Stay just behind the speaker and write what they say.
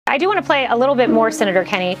I do want to play a little bit more, Senator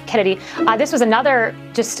Kennedy. This was another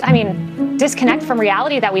disconnect from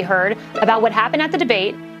reality that we heard about what happened at the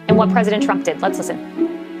debate and what President Trump did. Let's listen.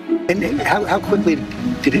 And how quickly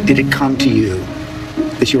did it come to you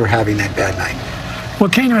that you were having that bad night? Well,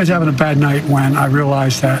 it came to me, I was having a bad night when I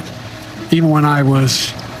realized that even when I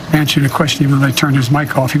was answering a question, even when I turned his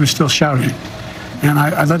mic off, he was still shouting. And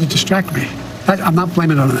I let it distract me. I'm not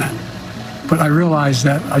blaming it on that. But I realized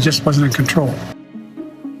that I just wasn't in control.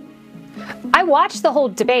 I watched the whole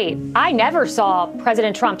debate. I never saw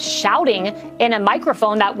President Trump shouting in a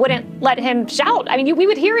microphone that wouldn't let him shout. I mean, we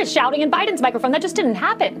would hear his shouting in Biden's microphone. That just didn't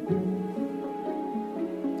happen.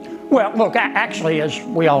 Well, look, actually, as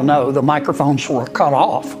we all know, the microphones were cut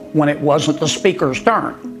off when it wasn't the speaker's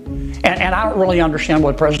turn. And I don't really understand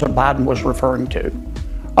what President Biden was referring to.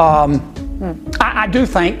 I do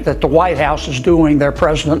think that the White House is doing our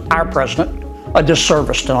president, a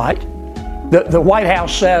disservice tonight. The White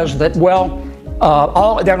House says that, well,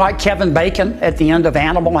 they're like Kevin Bacon at the end of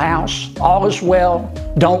Animal House. All is well,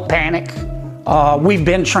 don't panic. We've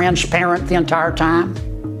been transparent the entire time.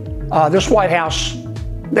 This White House,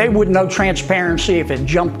 they wouldn't know transparency if it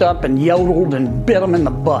jumped up and yodeled and bit them in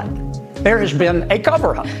the butt. There has been a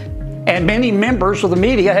cover-up, and many members of the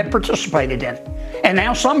media have participated in it. And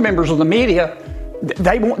now some members of the media,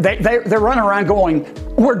 they're running around going,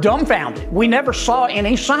 we're dumbfounded. We never saw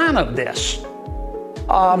any sign of this.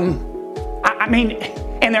 I mean,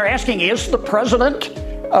 and they're asking, is the president,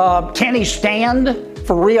 can he stand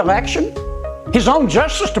for re-election? His own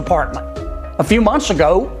Justice Department a few months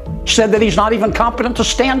ago said that he's not even competent to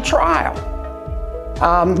stand trial.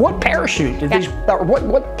 What parachute did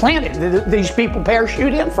what planet did these people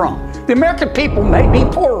parachute in from? The American people may be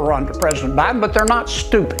poorer under President Biden, but they're not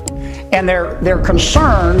stupid. And their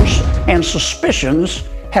concerns and suspicions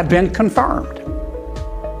have been confirmed.